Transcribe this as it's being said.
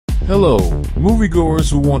Hello, moviegoers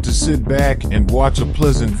who want to sit back and watch a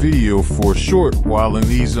pleasant video for a short while in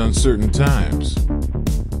these uncertain times.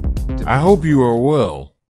 I hope you are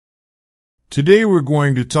well. Today we're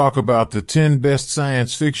going to talk about the 10 best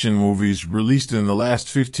science fiction movies released in the last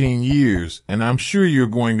 15 years, and I'm sure you're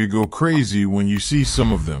going to go crazy when you see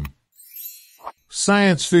some of them.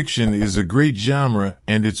 Science fiction is a great genre,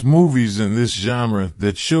 and it's movies in this genre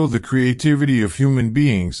that show the creativity of human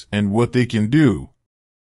beings and what they can do.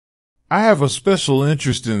 I have a special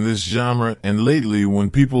interest in this genre, and lately when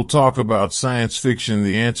people talk about science fiction,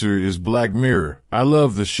 the answer is Black Mirror. I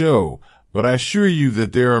love the show, but I assure you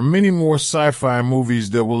that there are many more sci-fi movies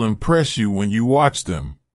that will impress you when you watch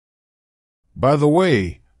them. By the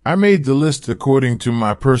way, I made the list according to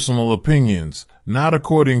my personal opinions, not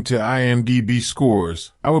according to IMDb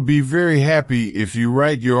scores. I would be very happy if you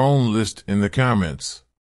write your own list in the comments.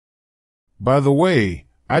 By the way,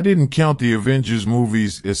 I didn't count the Avengers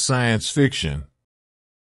movies as science fiction.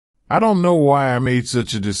 I don't know why I made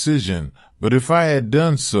such a decision, but if I had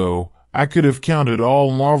done so, I could have counted all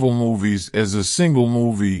Marvel movies as a single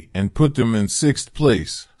movie and put them in 6th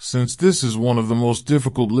place. Since this is one of the most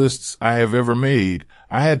difficult lists I have ever made,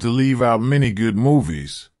 I had to leave out many good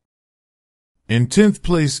movies. In 10th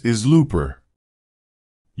place is Looper.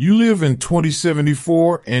 You live in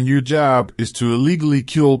 2074 and your job is to illegally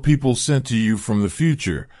kill people sent to you from the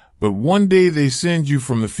future, but one day they send you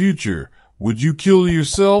from the future. Would you kill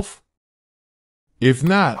yourself? If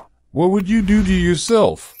not, what would you do to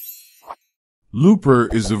yourself? Looper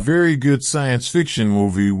is a very good science fiction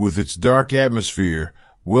movie with its dark atmosphere,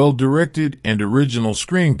 well-directed and original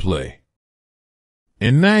screenplay.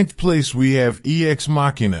 In 9th place we have Ex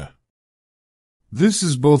Machina. This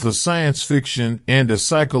is both a science fiction and a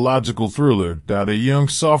psychological thriller. A young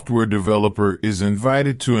software developer is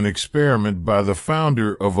invited to an experiment by the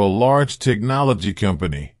founder of a large technology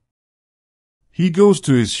company. He goes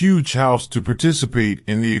to his huge house to participate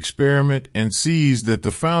in the experiment and sees that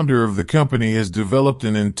the founder of the company has developed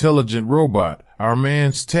an intelligent robot. Our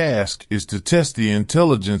man's task is to test the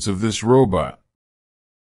intelligence of this robot.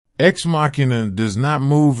 Ex Machina does not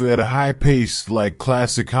move at a high pace like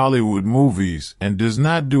classic Hollywood movies and does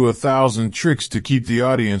not do 1,000 tricks to keep the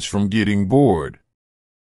audience from getting bored.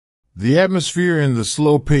 The atmosphere and the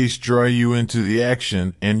slow pace draw you into the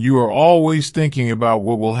action, and you are always thinking about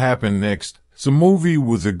what will happen next. It's a movie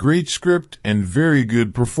with a great script and very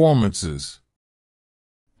good performances.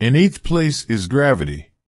 In 8th place is Gravity.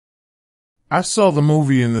 I saw the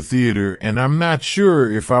movie in the theater, and I'm not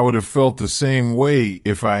sure if I would have felt the same way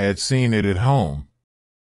if I had seen it at home.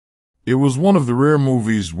 It was one of the rare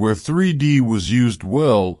movies where 3D was used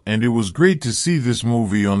well, and it was great to see this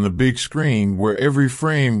movie on the big screen where every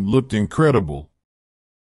frame looked incredible.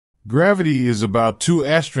 Gravity is about 2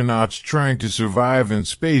 astronauts trying to survive in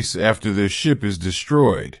space after their ship is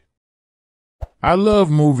destroyed. I love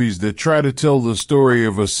movies that try to tell the story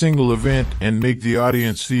of a single event and make the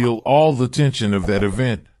audience feel all the tension of that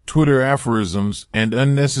event. Twitter aphorisms and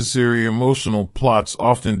unnecessary emotional plots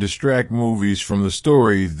often distract movies from the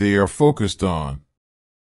story they are focused on.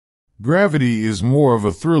 Gravity is more of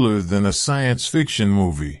a thriller than a science fiction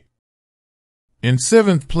movie. In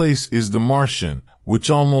 7th place is The Martian, which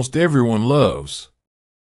almost everyone loves.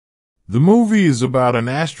 The movie is about an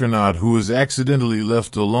astronaut who is accidentally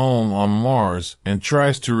left alone on Mars and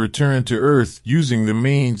tries to return to Earth using the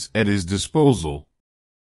means at his disposal.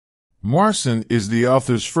 Martian is the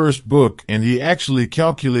author's first book, and he actually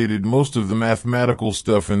calculated most of the mathematical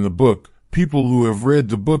stuff in the book. People who have read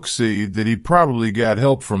the book say that he probably got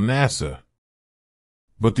help from NASA.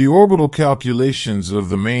 But the orbital calculations of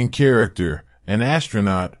the main character, an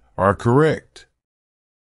astronaut, are correct.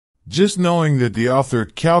 Just knowing that the author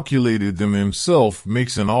calculated them himself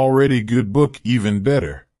makes an already good book even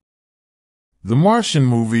better. The Martian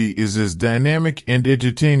movie is as dynamic and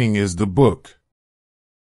entertaining as the book.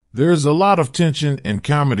 There's a lot of tension and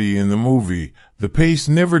comedy in the movie. The pace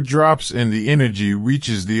never drops and the energy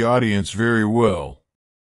reaches the audience very well.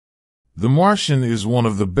 The Martian is one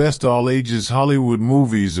of the best all-ages Hollywood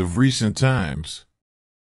movies of recent times.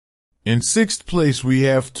 In 6th place we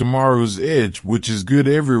have Tomorrow's Edge, which is good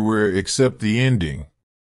everywhere except the ending.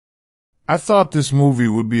 I thought this movie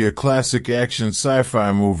would be a classic action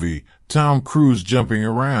sci-fi movie, Tom Cruise jumping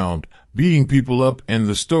around, beating people up, and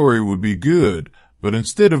the story would be good, but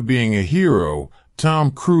instead of being a hero, Tom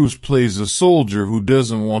Cruise plays a soldier who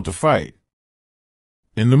doesn't want to fight.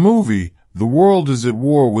 In the movie, the world is at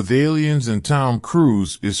war with aliens and Tom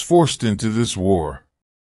Cruise is forced into this war.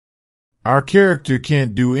 Our character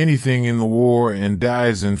can't do anything in the war and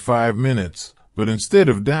dies in 5 minutes, but instead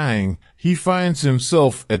of dying, he finds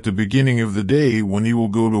himself at the beginning of the day when he will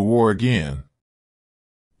go to war again.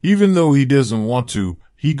 Even though he doesn't want to,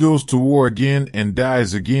 he goes to war again and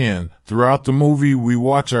dies again. Throughout the movie, we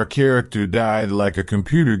watch our character die like a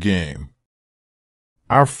computer game.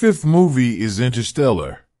 Our fifth movie is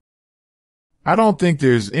Interstellar. I don't think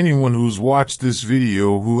there's anyone who's watched this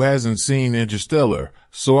video who hasn't seen Interstellar,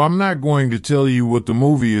 so I'm not going to tell you what the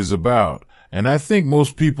movie is about, and I think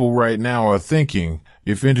most people right now are thinking,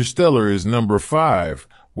 if Interstellar is number 5,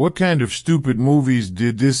 what kind of stupid movies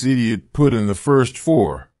did this idiot put in the first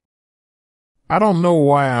 4? I don't know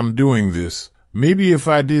why I'm doing this. Maybe if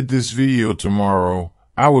I did this video tomorrow,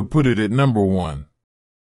 I would put it at number 1.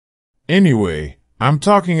 Anyway, I'm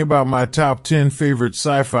talking about my top 10 favorite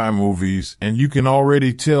sci-fi movies, and you can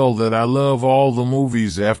already tell that I love all the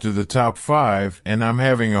movies after the top 5, and I'm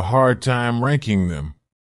having a hard time ranking them.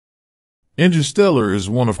 Interstellar is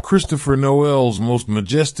one of Christopher Nolan's most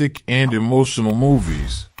majestic and emotional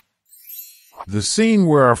movies. The scene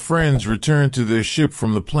where our friends return to their ship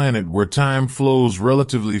from the planet where time flows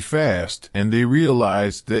relatively fast and they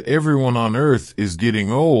realize that everyone on Earth is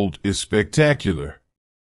getting old is spectacular.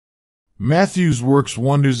 Matthews works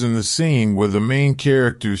wonders in the scene where the main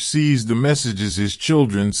character sees the messages his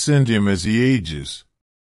children send him as he ages.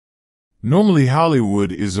 Normally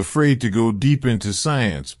Hollywood is afraid to go deep into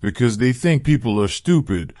science because they think people are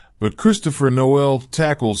stupid, but Christopher Nolan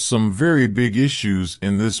tackles some very big issues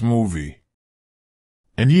in this movie.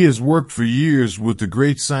 And he has worked for years with the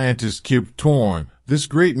great scientist Kip Thorne. This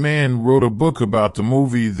great man wrote a book about the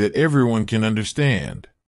movie that everyone can understand.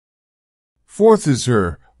 Fourth is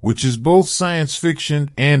Her, which is both science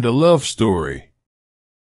fiction and a love story.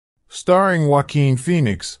 Starring Joaquin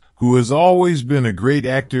Phoenix, who has always been a great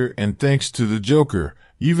actor, and thanks to the Joker,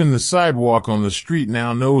 even the sidewalk on the street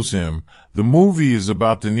now knows him. The movie is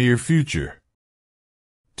about the near future.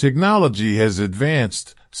 Technology has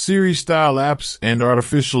advanced. Siri-style apps and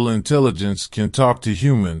artificial intelligence can talk to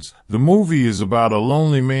humans. The movie is about a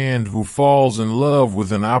lonely man who falls in love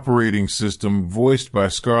with an operating system voiced by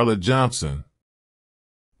Scarlett Johansson.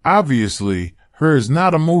 Obviously, Her is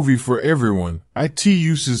not a movie for everyone. It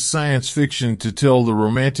uses science fiction to tell the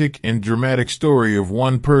romantic and dramatic story of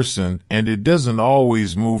one person, and it doesn't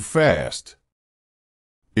always move fast.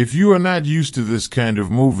 If you are not used to this kind of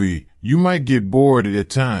movie, you might get bored at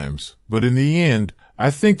times, but in the end, I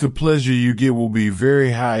think the pleasure you get will be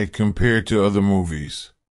very high compared to other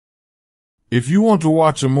movies. If you want to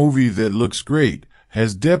watch a movie that looks great,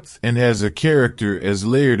 has depth, and has a character as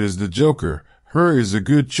layered as the Joker, Her is a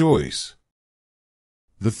good choice.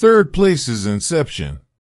 The third place is Inception.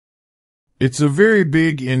 It's a very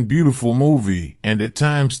big and beautiful movie, and at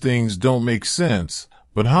times things don't make sense,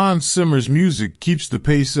 but Hans Zimmer's music keeps the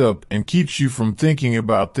pace up and keeps you from thinking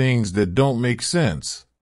about things that don't make sense.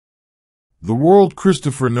 The world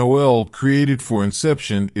Christopher Nolan created for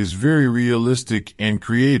Inception is very realistic and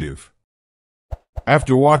creative.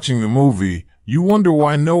 After watching the movie, you wonder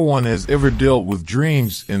why no one has ever dealt with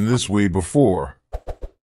dreams in this way before.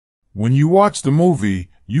 When you watch the movie,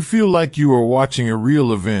 you feel like you are watching a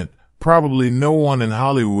real event. Probably no one in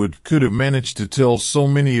Hollywood could have managed to tell so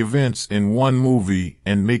many events in one movie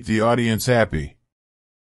and make the audience happy.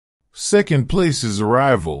 Second place is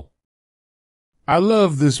Arrival. I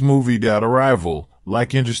love this movie. Arrival,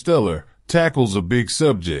 like Interstellar, tackles a big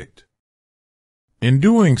subject. In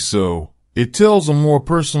doing so, it tells a more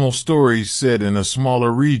personal story set in a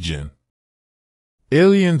smaller region.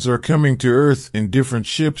 Aliens are coming to Earth in different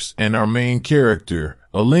ships, and our main character,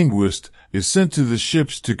 a linguist, is sent to the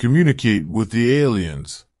ships to communicate with the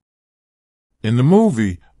aliens. In the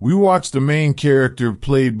movie, we watch the main character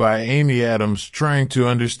played by Amy Adams trying to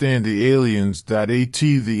understand the aliens. At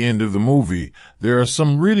the end of the movie, there are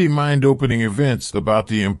some really mind-opening events about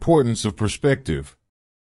the importance of perspective.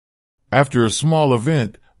 After a small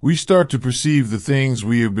event, we start to perceive the things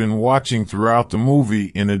we have been watching throughout the movie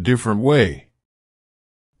in a different way.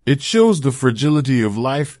 It shows the fragility of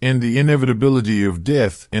life and the inevitability of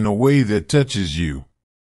death in a way that touches you.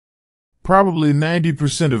 Probably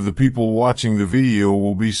 90% of the people watching the video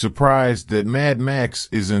will be surprised that Mad Max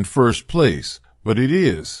is in first place, but it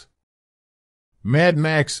is. Mad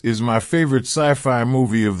Max is my favorite sci-fi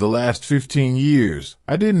movie of the last 15 years.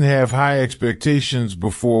 I didn't have high expectations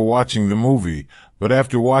before watching the movie, but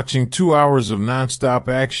after watching 2 hours of non-stop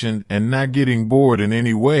action and not getting bored in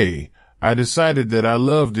any way, I decided that I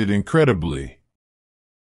loved it incredibly.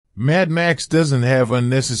 Mad Max doesn't have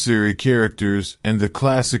unnecessary characters and the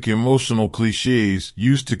classic emotional cliches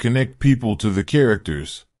used to connect people to the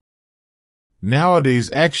characters.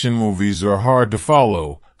 Nowadays action movies are hard to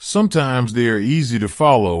follow, Sometimes they are easy to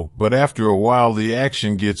follow, but after a while the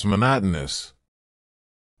action gets monotonous.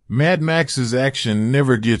 Mad Max's action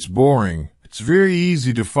never gets boring. It's very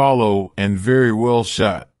easy to follow and very well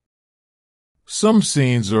shot. Some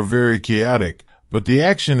scenes are very chaotic, but the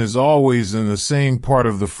action is always in the same part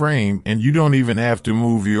of the frame and you don't even have to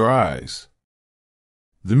move your eyes.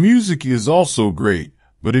 The music is also great,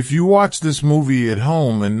 but if you watch this movie at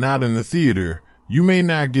home and not in the theater, you may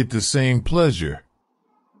not get the same pleasure.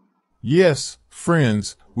 Yes,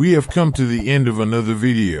 friends, we have come to the end of another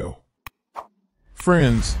video.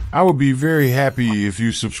 Friends, I would be very happy if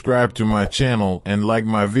you subscribe to my channel and like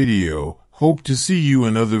my video. Hope to see you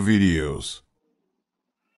in other videos.